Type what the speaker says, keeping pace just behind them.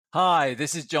Hi,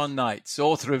 this is John Knights,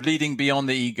 author of Leading Beyond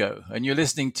the Ego, and you're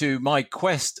listening to My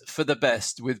Quest for the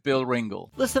Best with Bill Ringle.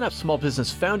 Listen up, small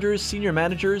business founders, senior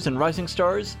managers, and rising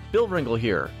stars. Bill Ringle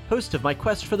here, host of My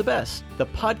Quest for the Best, the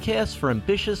podcast for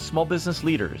ambitious small business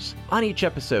leaders. On each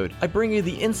episode, I bring you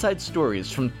the inside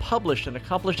stories from published and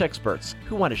accomplished experts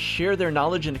who want to share their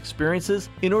knowledge and experiences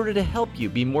in order to help you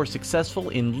be more successful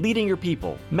in leading your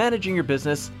people, managing your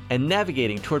business, and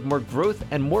navigating toward more growth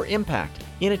and more impact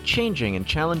in a changing and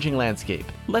challenging landscape.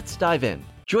 Let's dive in.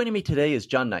 Joining me today is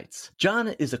John Knights. John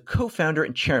is a co-founder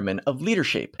and chairman of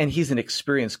LeaderShape, and he's an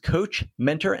experienced coach,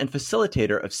 mentor, and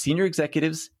facilitator of senior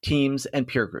executives, teams, and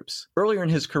peer groups. Earlier in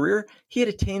his career, he had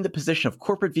attained the position of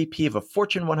corporate VP of a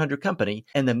Fortune 100 company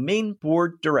and the main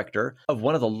board director of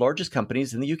one of the largest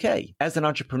companies in the UK. As an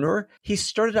entrepreneur, he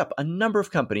started up a number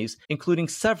of companies, including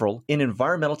several in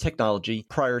environmental technology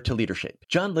prior to LeaderShape.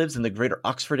 John lives in the greater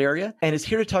Oxford area and is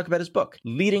here to talk about his book,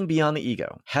 Leading Beyond the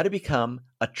Ego: How to Become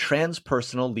a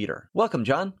Transpersonal Leader. Welcome,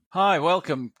 John. Hi,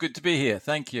 welcome. Good to be here.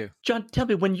 Thank you. John, tell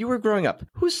me, when you were growing up,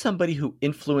 who's somebody who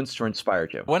influenced or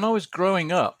inspired you? When I was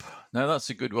growing up, now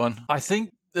that's a good one. I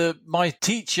think my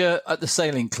teacher at the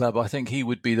sailing club, I think he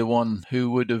would be the one who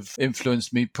would have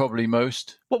influenced me probably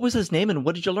most. What was his name and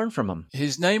what did you learn from him?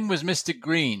 His name was Mr.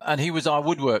 Green, and he was our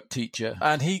woodwork teacher.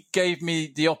 And he gave me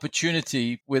the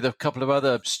opportunity with a couple of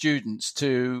other students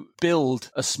to build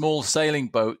a small sailing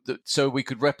boat so we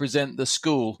could represent the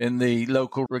school in the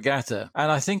local regatta.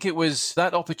 And I think it was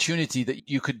that opportunity that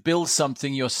you could build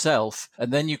something yourself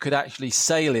and then you could actually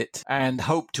sail it and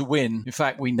hope to win. In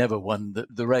fact, we never won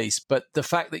the race, but the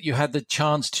fact that you had the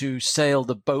chance to sail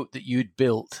the boat that you'd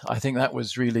built, I think that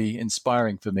was really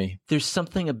inspiring for me. There's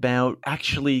something about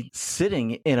actually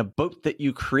sitting in a boat that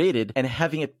you created and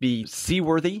having it be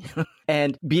seaworthy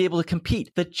and be able to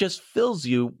compete that just fills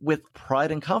you with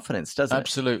pride and confidence, doesn't it?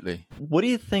 Absolutely. What do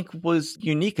you think was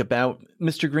unique about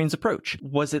Mr. Green's approach?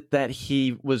 Was it that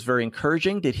he was very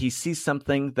encouraging? Did he see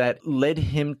something that led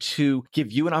him to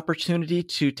give you an opportunity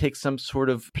to take some sort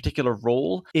of particular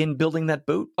role in building that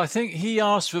boat? I think he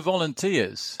asked for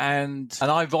volunteers and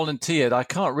I volunteered. I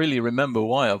can't really remember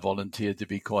why I volunteered, to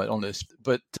be quite honest,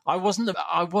 but I wasn't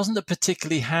a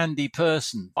particularly handy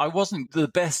person. I wasn't the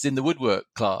best in the woodwork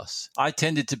class. I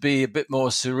tended to be a bit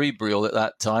more cerebral at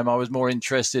that time. I was more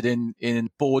interested in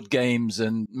board games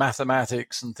and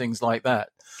mathematics and things like that.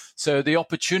 So the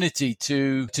opportunity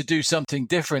to do something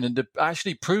different and to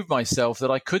actually prove myself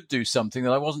that I could do something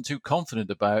that I wasn't too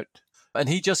confident about. And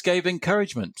he just gave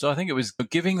encouragement. So I think it was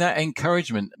giving that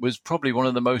encouragement was probably one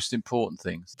of the most important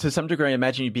things. To some degree, I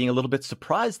imagine you being a little bit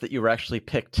surprised that you were actually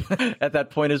picked at that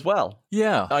point as well.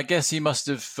 Yeah, I guess he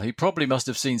probably must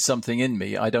have seen something in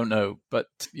me. I don't know. But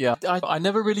yeah, I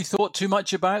never really thought too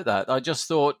much about that. I just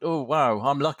thought, oh, wow,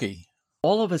 I'm lucky.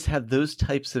 All of us have those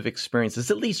types of experiences,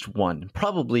 at least one,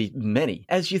 probably many.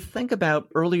 As you think about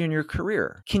early in your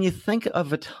career, can you think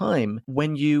of a time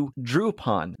when you drew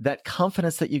upon that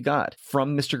confidence that you got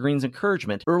from Mr. Green's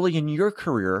encouragement early in your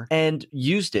career and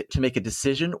used it to make a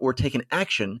decision or take an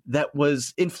action that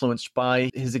was influenced by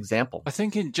his example? I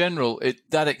think in general,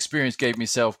 that experience gave me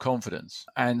self-confidence.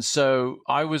 And so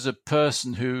I was a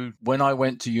person who, when I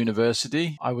went to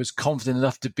university, I was confident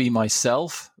enough to be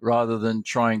myself rather than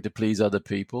trying to please other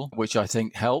people, which I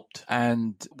think helped.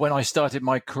 And when I started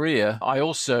my career, I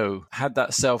also had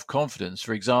that self-confidence.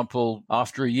 For example,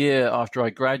 after a year after I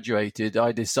graduated,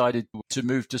 I decided to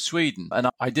move to Sweden and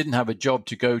I didn't have a job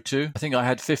to go to. I think I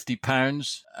had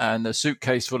 £50 and a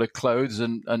suitcase full of clothes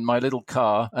and my little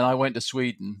car, and I went to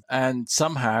Sweden. And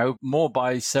somehow, more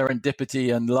by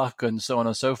serendipity and luck and so on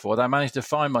and so forth, I managed to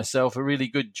find myself a really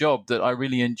good job that I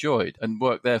really enjoyed and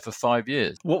worked there for 5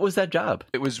 years. What was that job?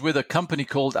 It was with a company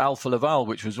called Alfa Laval,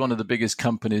 which was one of the biggest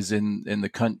companies in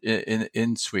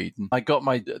Sweden.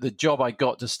 The job I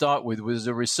got to start with was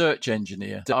a research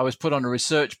engineer. I was put on a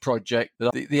research project,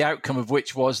 the outcome of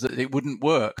which was that it wouldn't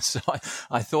work. So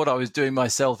I thought I was doing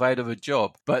myself out of a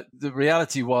job. But the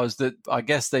reality was that I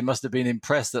guess they must have been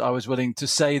impressed that I was willing to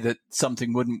say that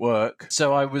something wouldn't work.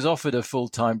 So I was offered a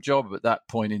full-time job at that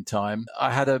point in time.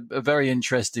 I had a very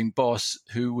interesting boss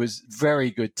who was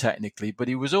very good technically, but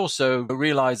he was also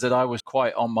realized that I was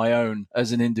quite on my own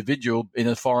as an individual in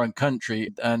a foreign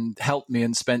country and helped me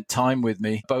and spent time with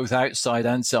me, both outside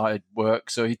and inside work.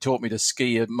 So he taught me to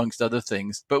ski, amongst other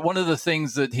things. But one of the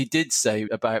things that he did say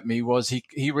about me was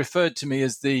he referred to me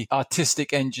as the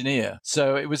artistic engineer.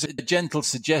 So it was a gentle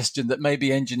suggestion that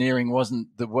maybe engineering wasn't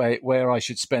the way where I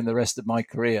should spend the rest of my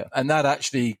career. And that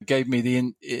actually gave me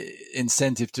the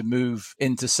incentive to move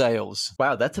into sales.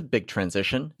 Wow, that's a big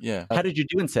transition. Yeah. How did you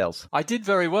do in sales? I did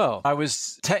very well. I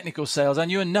was technical sales. I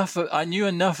knew enough knew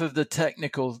enough of the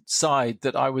technical side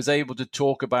that I was able to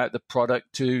talk about the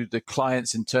product to the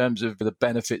clients in terms of the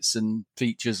benefits and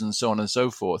features and so on and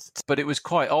so forth. But it was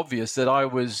quite obvious that I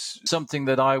was something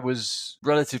that I was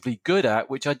relatively good at,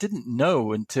 which I didn't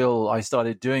know until I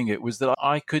started doing it, was that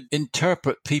I could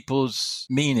interpret people's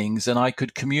meanings and I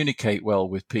could communicate well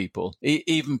with people,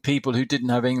 even people who didn't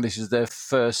have English as their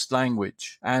first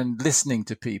language, and listening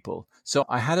to people. So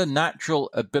I had a natural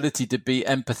ability to be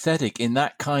empathetic in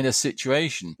that kind of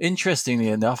situation. Interestingly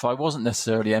enough, I wasn't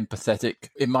necessarily empathetic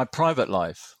in my private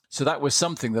life. So that was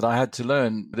something that I had to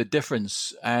learn, the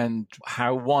difference and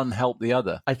how one helped the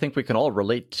other. I think we can all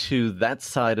relate to that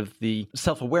side of the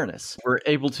self-awareness. We're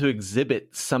able to exhibit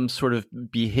some sort of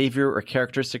behavior or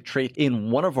characteristic trait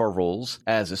in one of our roles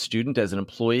as a student, as an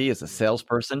employee, as a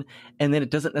salesperson, and then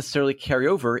it doesn't necessarily carry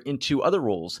over into other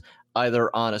roles,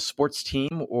 either on a sports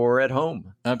team or at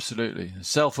home. Absolutely.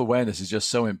 Self-awareness is just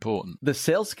so important. The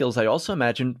sales skills, I also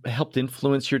imagine, helped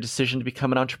influence your decision to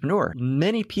become an entrepreneur.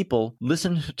 Many people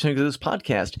listen to this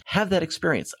podcast have that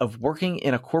experience of working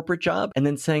in a corporate job and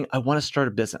then saying, I want to start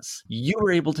a business. You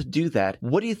were able to do that.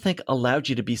 What do you think allowed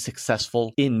you to be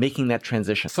successful in making that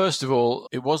transition? First of all,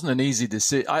 it wasn't an easy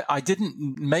decision. I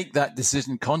didn't make that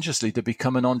decision consciously to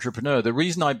become an entrepreneur. The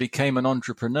reason I became an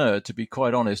entrepreneur, to be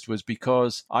quite honest, was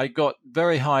because I got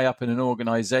very high up in an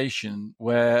organization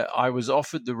where I was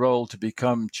offered the role to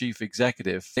become chief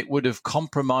executive. It would have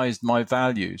compromised my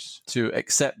values to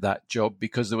accept that job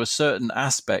because there were certain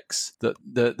aspects that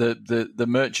the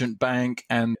merchant bank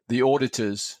and the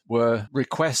auditors were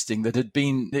requesting that had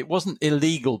been, it wasn't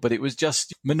illegal, but it was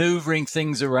just maneuvering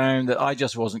things around that I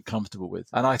just wasn't comfortable with.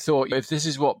 And I thought, if this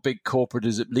is what big corporate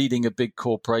is, leading a big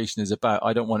corporation is about,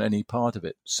 I don't want any part of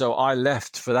it. So I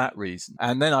left for that reason.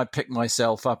 And then I picked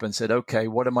myself up and said, okay,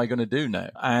 what am I going to do now?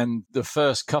 And the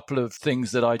first couple of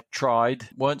things that I tried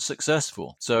weren't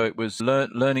successful. So it was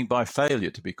learning by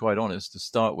failure, to be quite honest, to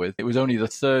start with. It was only the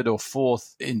third or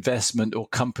fourth investment or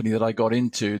company that I got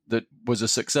into that was a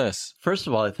success. First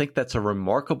of all, I think that's a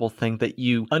remarkable thing that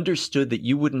you understood that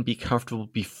you wouldn't be comfortable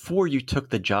before you took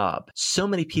the job. So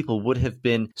many people would have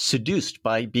been seduced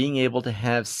by being able to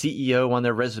have CEO on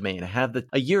their resume and have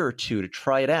a year or two to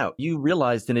try it out. You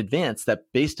realized in advance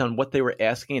that based on what they were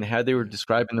asking and how they were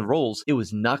describing the roles, it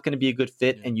was not going to be a good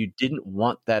fit and you didn't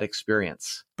want that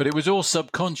experience. But it was all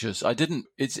subconscious.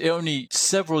 It's only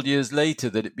several years later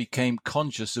that it became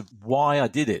conscious of why I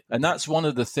did it. And that's one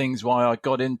of the things why I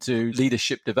got into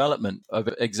leadership development of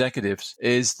executives,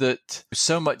 is that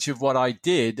so much of what I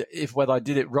did, whether I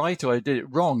did it right or I did it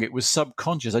wrong, it was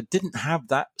subconscious. I didn't have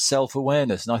that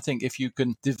self-awareness. And I think if you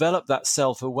can develop that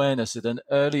self-awareness at an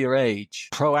earlier age,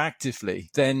 proactively,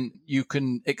 then you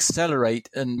can accelerate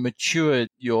and mature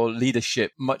your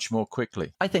leadership much more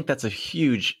quickly. I think that's a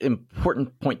huge,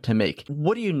 important point to make.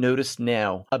 What do you notice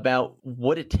now about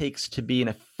what it takes to be an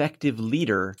effective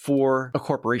leader for a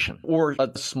corporation or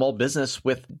a small business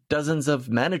with dozens of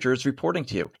managers reporting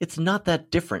to you? It's not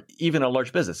that different, even a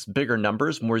large business, bigger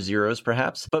numbers, more zeros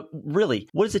perhaps. But really,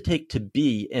 what does it take to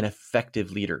be an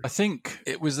effective leader? I think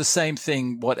it was the same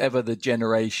thing, whatever the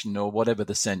generation or whatever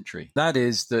the century. That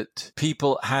is that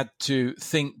people had to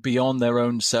think beyond their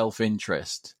own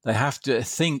self-interest. They have to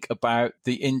think about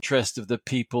the interest of the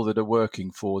people that are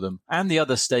working for them and the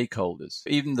other stakeholders,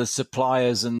 even the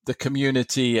suppliers and the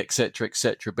community, etc.,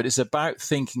 etc. But it's about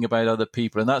thinking about other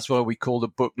people. And that's why we call the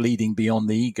book Leading Beyond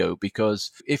the Ego,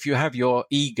 because if you have your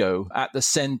ego at the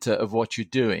center of what you're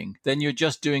doing, then you're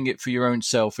just doing it for your own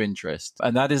self-interest.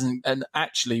 And that isn't, and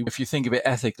actually, if you think of it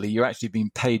ethically, you're actually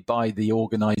being paid by the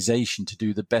organization to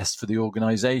do the best for the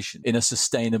organization in a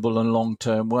sustainable and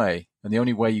long-term way. And the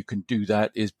only way you can do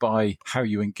that is by how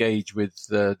you engage with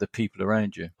the people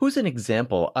around you. Who's an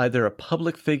example, either a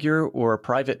public figure or a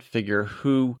private figure,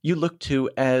 who you look to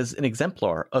as an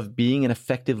exemplar of being an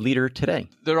effective leader today?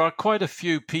 There are quite a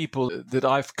few people that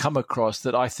I've come across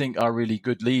that I think are really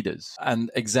good leaders and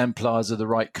exemplars of the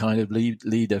right kind of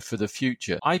leader for the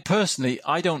future. I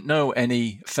don't know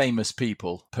any famous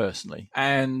people personally.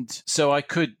 And so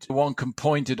one can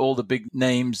point at all the big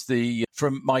names,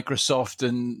 from Microsoft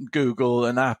and Google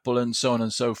and Apple and so on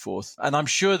and so forth. And I'm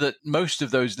sure that most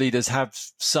of those leaders have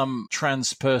some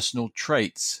transpersonal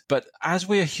traits. But as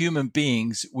we are human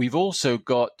beings, we've also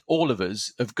got, all of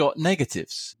us have got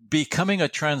negatives. becoming a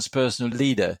transpersonal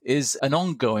leader is an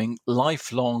ongoing,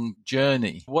 lifelong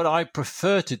journey. What I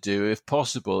prefer to do, if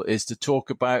possible, is to talk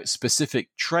about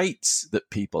specific traits that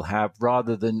people have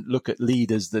rather than look at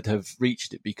leaders that have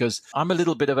reached it, because I'm a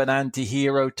little bit of an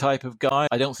anti-hero type of guy.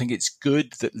 I don't think it's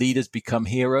good that leaders become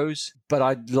heroes, but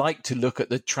I'd like to look at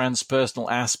the transpersonal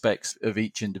aspects of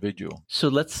each individual. So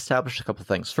let's establish a couple of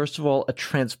things. First of all, a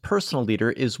transpersonal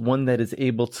leader is one that is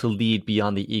able to lead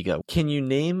beyond the ego. Can you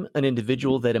name an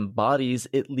individual that embodies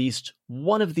at least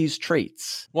one of these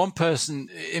traits? One person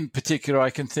in particular I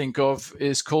can think of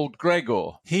is called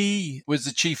Gregor. He was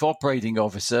the chief operating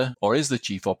officer, or is the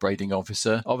chief operating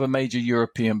officer, of a major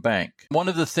European bank. One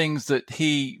of the things that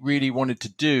he really wanted to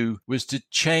do was to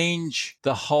change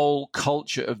the whole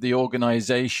culture of the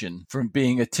organization from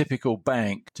being a typical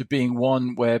bank to being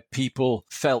one where people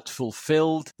felt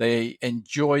fulfilled, they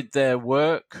enjoyed their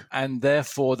work, and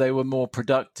therefore they were more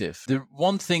productive. The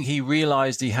one thing he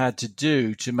realized he had to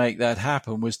do to make that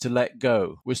happen was to let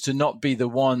go, was to not be the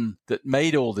one that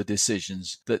made all the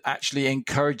decisions, that actually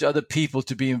encouraged other people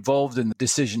to be involved in the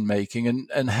decision making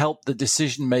and help the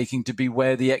decision making to be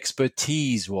where the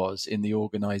expertise was in the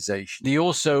organization. He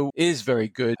also is very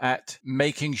good at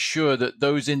making sure that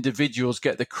those individuals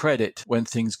get the credit when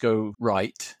things go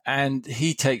right, and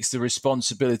he takes the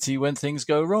responsibility when things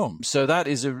go wrong. So that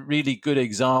is a really good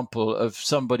example of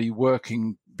somebody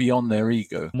working beyond their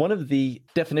ego. One of the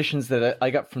definitions that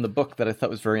I got from the book that I thought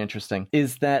was very interesting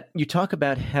is that you talk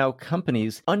about how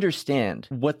companies understand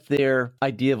what their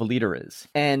idea of a leader is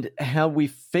and how we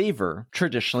favor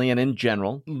traditionally and in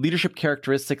general leadership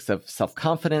characteristics of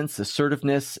self-confidence,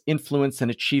 assertiveness, influence,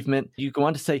 and achievement. You go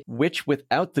on to say, which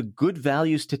without the good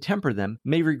values to temper them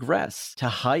may regress to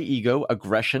high ego,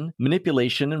 aggression,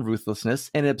 manipulation, and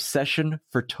ruthlessness, and obsession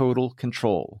for total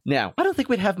control. Now, I don't think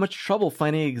we'd have much trouble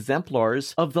finding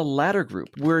exemplars of the latter group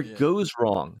where it goes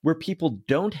wrong, where people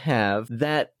don't have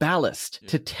that ballast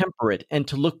to temper it and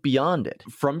to look beyond it.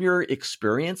 From your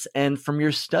experience and from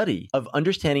your study of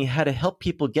understanding how to help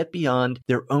people get beyond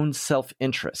their own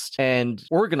self-interest and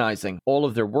organizing all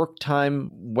of their work time,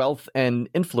 wealth, and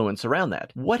influence around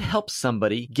that, what helps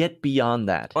somebody get beyond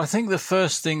that? I think the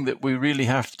first thing that we really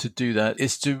have to do that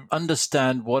is to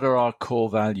understand what are our core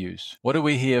values. What are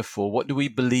we here for? What do we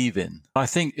believe in? I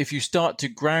think if you start to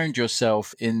ground yourself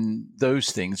in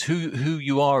those things, who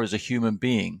you are as a human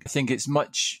being, I think it's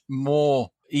much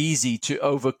more easy to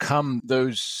overcome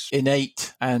those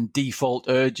innate and default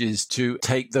urges to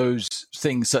take those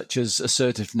things such as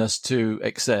assertiveness to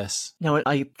excess. Now,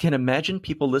 I can imagine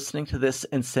people listening to this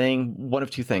and saying one of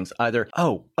two things. Either,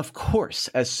 oh, of course,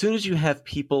 as soon as you have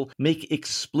people make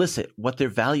explicit what their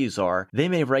values are, they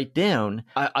may write down,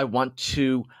 I want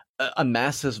to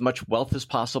amass as much wealth as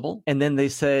possible. And then they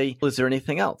say, well, is there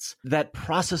anything else? That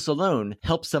process alone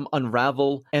helps them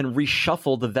unravel and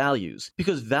reshuffle the values,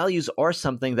 because values are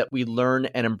something that we learn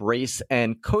and embrace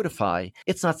and codify.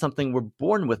 It's not something we're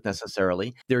born with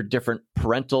necessarily. There are different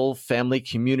parental, family,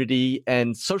 community,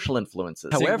 and social influences.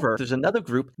 However, there's another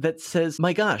group that says,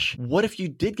 my gosh, what if you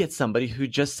did get somebody who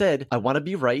just said, I want to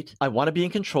be right, I want to be in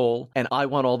control, and I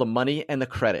want all the money and the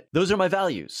credit. Those are my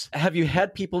values. Have you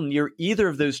had people near either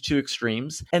of those two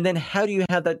extremes? And then how do you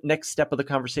have that next step of the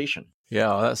conversation?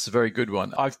 Yeah, that's a very good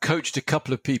one. I've coached a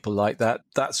couple of people like that.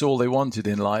 That's all they wanted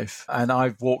in life. And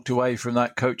I've walked away from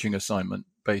that coaching assignment,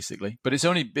 basically. But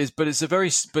it's a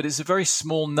very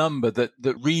small number that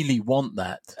really want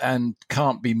that and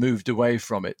can't be moved away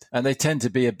from it. And they tend to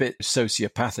be a bit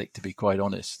sociopathic, to be quite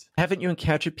honest. Haven't you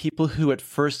encountered people who at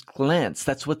first glance,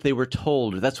 that's what they were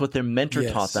told, or that's what their mentor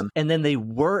taught them, and then they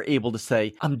were able to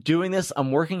say, I'm doing this,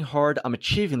 I'm working hard, I'm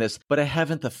achieving this, but I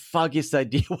haven't the foggiest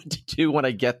idea what to do when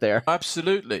I get there?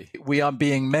 Absolutely. We are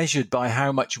being measured by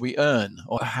how much we earn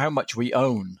or how much we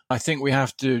own. I think we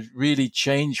have to really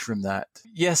change from that.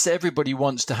 Yes, everybody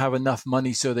wants to have enough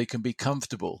money so they can be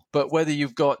comfortable, but whether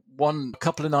you've got a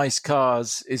couple of nice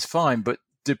cars is fine, but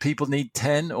do people need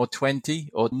 10 or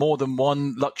 20 or more than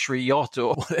one luxury yacht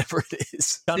or whatever it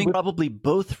is? John, we probably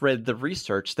both read the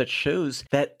research that shows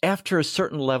that after a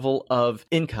certain level of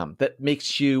income that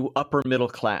makes you upper middle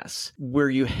class, where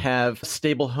you have a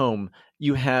stable home,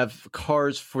 you have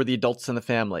cars for the adults in the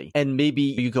family, and maybe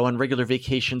you go on regular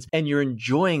vacations and you're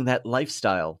enjoying that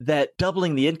lifestyle, that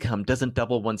doubling the income doesn't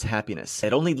double one's happiness.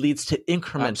 It only leads to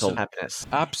incremental happiness.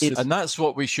 Absolutely. And that's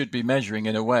what we should be measuring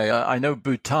in a way. I know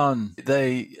Bhutan,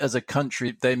 they, as a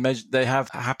country, they have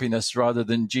happiness rather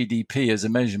than GDP as a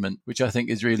measurement, which I think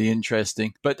is really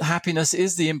interesting. But happiness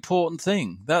is the important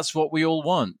thing. That's what we all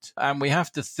want. And we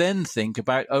have to then think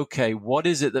about, okay, what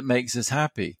is it that makes us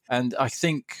happy? And I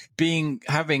think being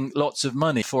having lots of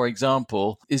money, for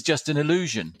example, is just an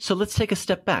illusion. So let's take a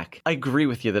step back. I agree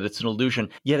with you that it's an illusion,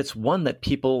 yet it's one that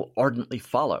people ardently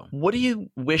follow. What do you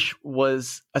wish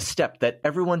was a step that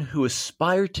everyone who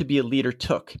aspired to be a leader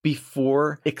took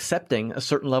before accepting a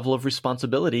certain level of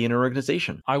responsibility in an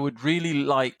organization? I would really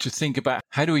like to think about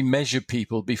how do we measure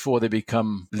people before they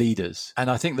become leaders? And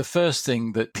I think the first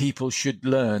thing that people should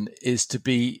learn is to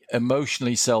be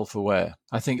emotionally self-aware.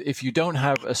 I think if you don't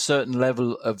have a certain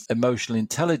level of emotional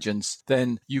intelligence,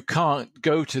 then you can't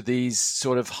go to these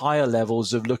sort of higher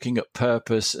levels of looking at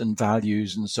purpose and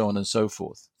values and so on and so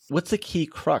forth. What's the key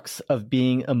crux of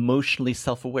being emotionally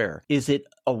self-aware? Is it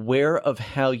aware of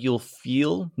how you'll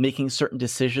feel making certain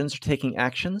decisions or taking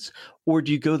actions? Or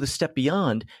do you go the step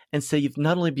beyond and say you've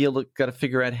not only got to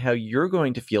figure out how you're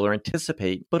going to feel or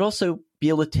anticipate, but also be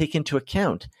able to take into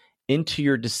account into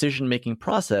your decision-making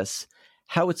process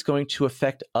how it's going to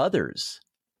affect others?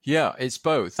 Yeah, it's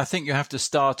both. I think you have to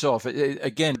start off.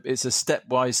 Again, it's a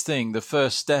stepwise thing. The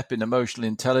first step in emotional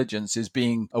intelligence is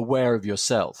being aware of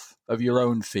yourself, of your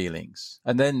own feelings.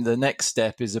 And then the next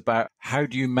step is about how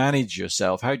do you manage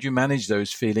yourself? How do you manage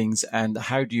those feelings? And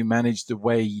how do you manage the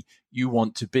way you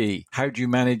want to be? How do you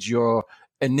manage your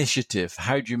initiative?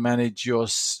 How do you manage your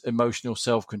emotional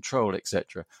self-control,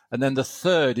 etc.? And then the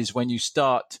third is when you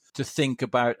start to think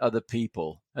about other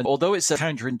people. And although it's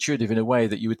counterintuitive in a way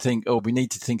that you would think, oh, we need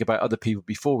to think about other people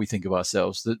before we think of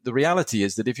ourselves, the reality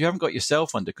is that if you haven't got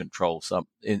yourself under control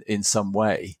in some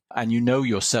way, and you know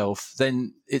yourself,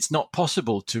 then it's not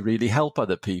possible to really help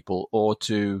other people or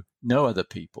to know other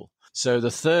people. So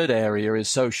the third area is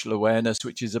social awareness,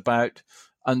 which is about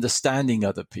understanding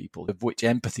other people, of which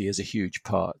empathy is a huge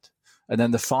part. And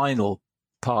then the final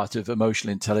part of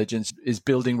emotional intelligence is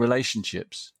building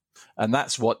relationships. And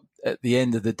that's what, at the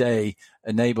end of the day,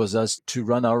 enables us to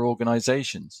run our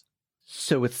organizations.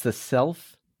 So it's the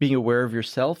self, being aware of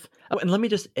yourself. Oh, and let me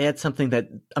just add something that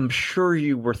I'm sure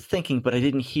you were thinking, but I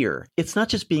didn't hear. It's not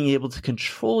just being able to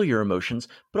control your emotions,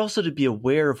 but also to be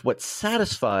aware of what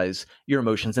satisfies your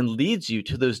emotions and leads you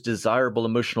to those desirable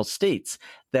emotional states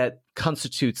that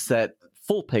constitutes that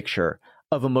full picture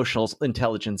of emotional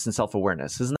intelligence and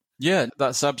self-awareness, isn't it? Yeah,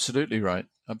 that's absolutely right.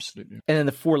 Absolutely. And then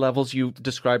the 4 levels you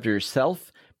described are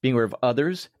yourself, being aware of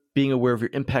others, being aware of your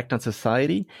impact on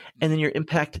society, and then your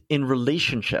impact in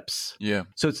relationships. Yeah.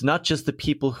 So it's not just the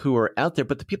people who are out there,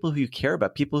 but the people who you care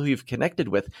about, people who you've connected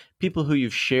with, people who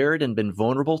you've shared and been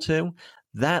vulnerable to.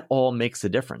 That all makes a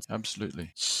difference.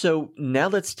 Absolutely. So now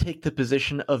let's take the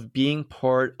position of being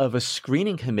part of a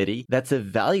screening committee that's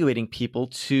evaluating people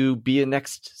to be a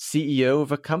next CEO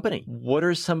of a company. What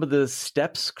are some of the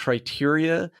steps,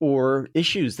 criteria, or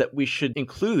issues that we should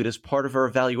include as part of our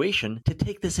evaluation to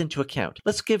take this into account?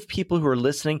 Let's give people who are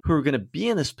listening, who are going to be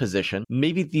in this position,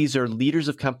 maybe these are leaders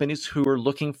of companies who are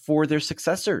looking for their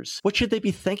successors. What should they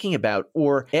be thinking about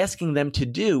or asking them to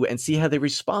do and see how they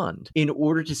respond in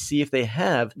order to see if they have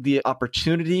the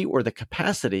opportunity or the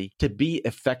capacity to be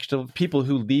effective people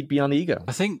who lead beyond the ego?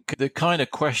 I think the kind of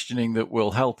questioning that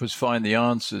will help us find the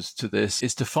answers to this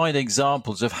is to find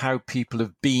examples of how people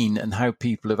have been and how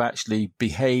people have actually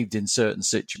behaved in certain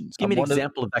situations. Give me an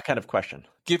example of that kind of question.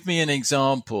 Give me an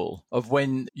example of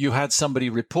when you had somebody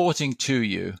reporting to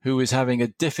you who was having a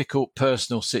difficult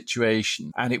personal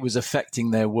situation and it was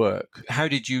affecting their work. How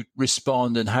did you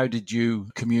respond and how did you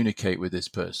communicate with this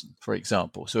person, for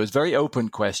example? So it's a very open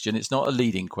question. It's not a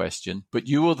leading question, but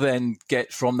you will then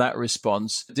get from that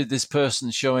response, did this person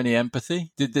show any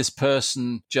empathy? Did this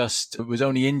person just was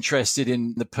only interested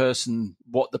in the person,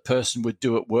 what the person would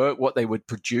do at work, what they would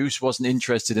produce, wasn't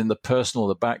interested in the personal,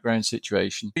 the background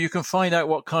situation? You can find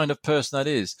out what kind of person that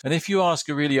is. And if you ask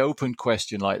a really open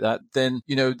question like that, then,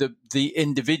 you know, the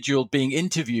individual being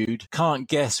interviewed can't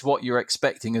guess what you're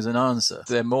expecting as an answer.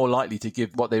 They're more likely to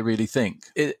give what they really think.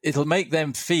 It'll make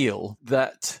them feel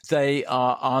that they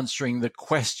are answering the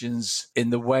questions in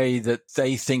the way that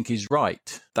they think is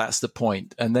right. That's the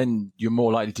point. And then you're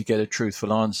more likely to get a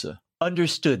truthful answer.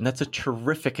 Understood. And that's a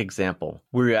terrific example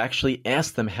where you actually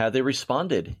ask them how they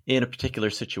responded in a particular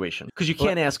situation. Because you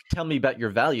can't ask, tell me about your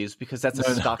values, because that's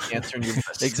a stock answer in your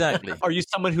list. Exactly. Are you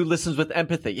someone who listens with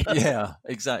empathy? Yeah,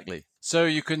 exactly. So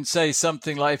you can say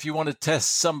something like, if you want to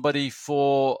test somebody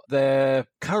for their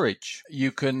courage,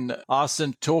 you can ask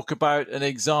them to talk about an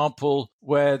example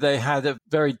where they had a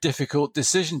very difficult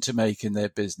decision to make in their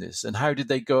business and how did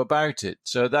they go about it.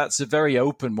 So that's a very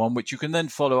open one, which you can then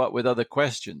follow up with other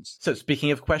questions. So speaking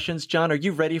of questions, John, are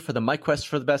you ready for the My Quest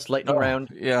for the Best lightning round?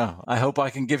 Yeah, I hope I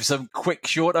can give some quick,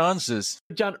 short answers.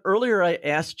 John, earlier I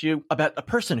asked you about a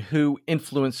person who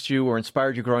influenced you or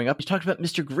inspired you growing up. You talked about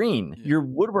Mr. Green, your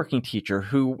woodworking teacher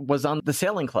who was on the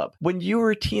sailing club. When you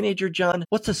were a teenager, John,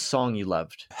 what's a song you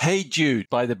loved? Hey Jude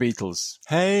by the Beatles.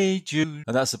 Hey Jude.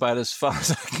 And that's about as far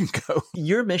as I can go.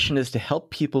 Your mission is to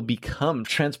help people become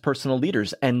transpersonal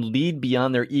leaders and lead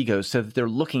beyond their egos so that they're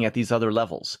looking at these other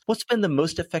levels. What's been the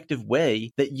most effective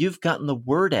way that you've gotten the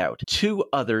word out to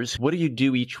others? What do you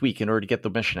do each week in order to get the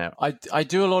mission out? I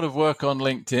do a lot of work on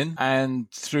LinkedIn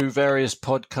and through various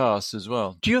podcasts as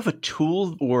well. Do you have a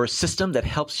tool or system that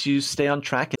helps you stay on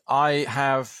track? I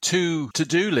have 2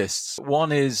 to-do lists.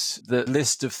 One is the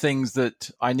list of things that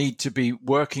I need to be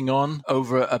working on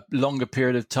over a longer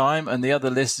period of time, and the other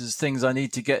list is things I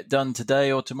need to get done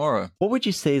today or tomorrow. What would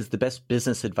you say is the best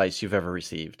business advice you've ever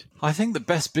received? I think the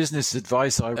best business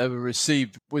advice I ever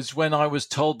received was when I was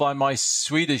told by my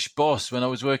Swedish boss when I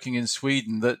was working in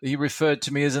Sweden that he referred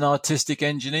to me as an artistic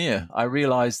engineer. I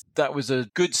realized that was a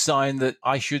good sign that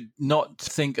I should not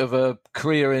think of a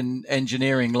career in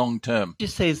engineering long term. What would you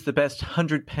say is the best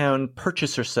 £100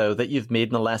 purchase or so that you've made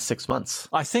in the last 6 months?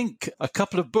 I think a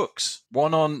couple of books,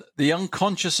 one on the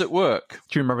unconscious at work.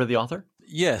 Do you remember the author?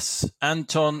 Yes,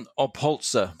 Anton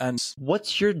Oppolzer. And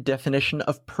what's your definition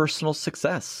of personal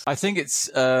success? I think it's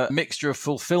a mixture of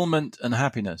fulfillment and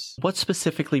happiness. What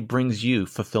specifically brings you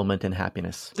fulfillment and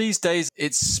happiness? These days,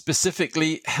 it's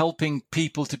specifically helping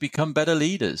people to become better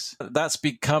leaders. That's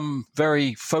become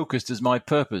very focused as my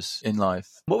purpose in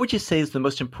life. What would you say is the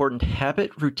most important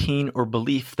habit, routine, or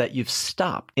belief that you've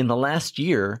stopped in the last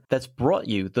year that's brought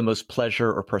you the most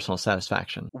pleasure or personal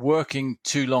satisfaction? Working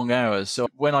too long hours. So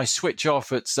when I switch off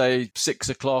at, say, 6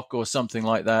 o'clock or something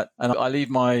like that, and I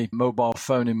leave my mobile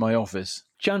phone in my office.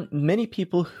 John, many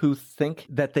people who think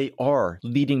that they are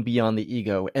leading beyond the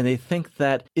ego and they think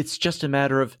that it's just a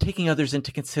matter of taking others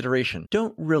into consideration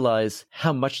don't realize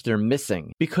how much they're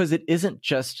missing, because it isn't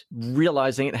just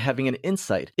realizing it, having an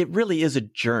insight. It really is a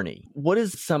journey. What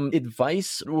is some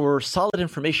advice or solid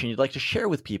information you'd like to share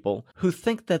with people who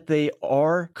think that they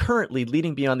are currently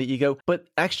leading beyond the ego, but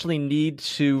actually need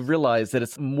to realize that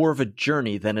it's more of a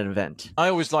journey than an event? I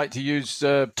always like to use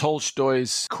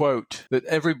Tolstoy's quote that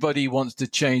everybody wants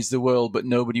to change the world, but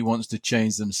nobody wants to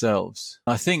change themselves.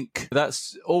 I think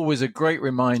that's always a great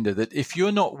reminder that if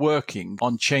you're not working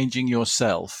on changing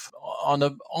yourself on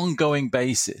an ongoing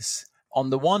basis,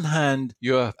 on the one hand,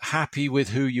 you're happy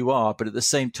with who you are, but at the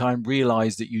same time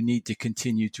realize that you need to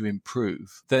continue to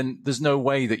improve, then there's no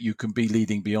way that you can be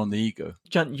leading beyond the ego.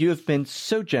 John, you have been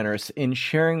so generous in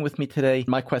sharing with me today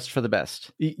my quest for the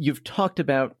best. You've talked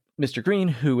about Mr. Green,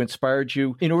 who inspired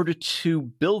you in order to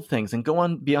build things and go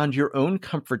on beyond your own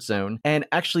comfort zone and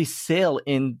actually sail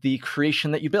in the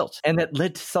creation that you built. And that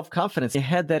led to self-confidence. You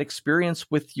had that experience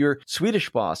with your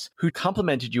Swedish boss who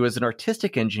complimented you as an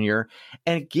artistic engineer,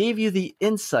 and it gave you the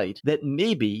insight that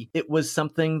maybe it was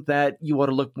something that you ought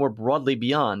to look more broadly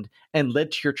beyond, and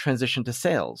led to your transition to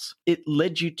sales. It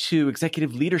led you to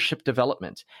executive leadership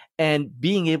development and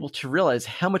being able to realize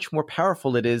how much more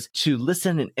powerful it is to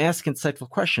listen and ask insightful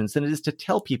questions than it is to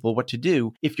tell people what to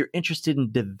do if you're interested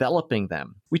in developing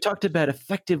them. We talked about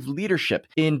effective leadership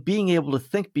in being able to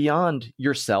think beyond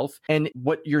yourself and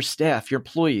what your staff, your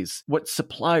employees, what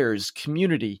suppliers,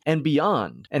 community, and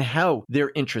beyond, and how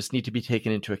their interests need to be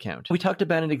taken into account. We talked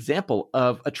about an example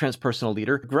of a transpersonal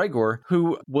leader, Gregor,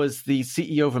 who was the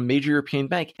CEO of a major European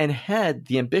bank and had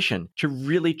the ambition to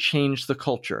really change the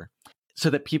culture so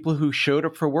that people who showed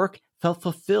up for work felt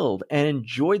fulfilled and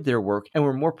enjoyed their work and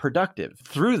were more productive.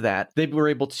 Through that, they were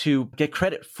able to get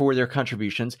credit for their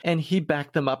contributions, and he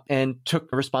backed them up and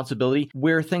took responsibility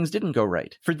where things didn't go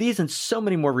right. For these and so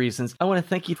many more reasons, I want to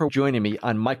thank you for joining me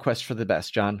on my quest for the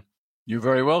best, John. You're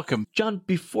very welcome. John,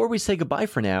 before we say goodbye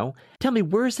for now, tell me,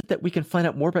 where is it that we can find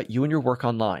out more about you and your work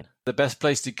online? The best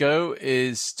place to go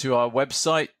is to our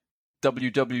website,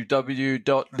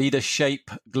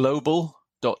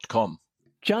 www.leadershapeglobal.com.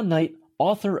 John Knight,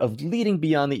 author of Leading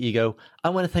Beyond the Ego, I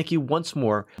want to thank you once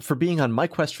more for being on my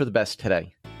quest for the best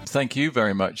today. Thank you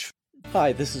very much.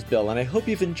 Hi, this is Bill, and I hope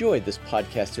you've enjoyed this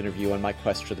podcast interview on my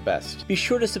quest for the best. Be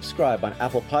sure to subscribe on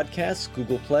Apple Podcasts,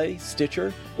 Google Play,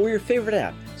 Stitcher, or your favorite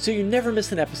app so you never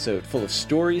miss an episode full of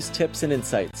stories, tips, and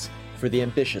insights for the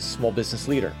ambitious small business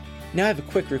leader. Now I have a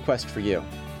quick request for you.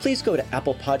 Please go to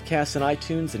Apple Podcasts and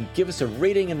iTunes and give us a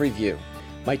rating and review.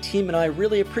 My team and I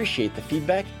really appreciate the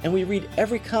feedback, and we read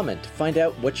every comment to find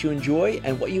out what you enjoy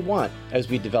and what you want as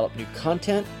we develop new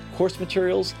content, course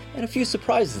materials, and a few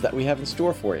surprises that we have in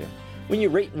store for you. When you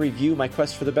rate and review My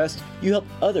Quest for the Best, you help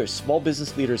other small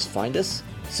business leaders find us,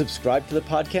 subscribe to the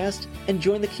podcast, and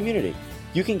join the community.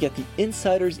 You can get the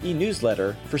Insider's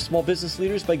e-newsletter for small business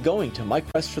leaders by going to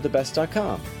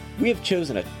myquestforthebest.com. We have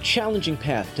chosen a challenging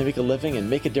path to make a living and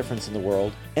make a difference in the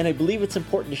world, and I believe it's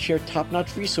important to share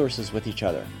top-notch resources with each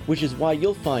other, which is why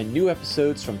you'll find new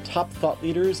episodes from top thought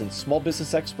leaders and small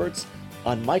business experts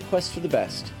on My Quest for the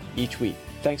Best each week.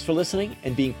 Thanks for listening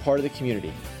and being part of the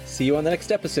community. See you on the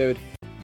next episode.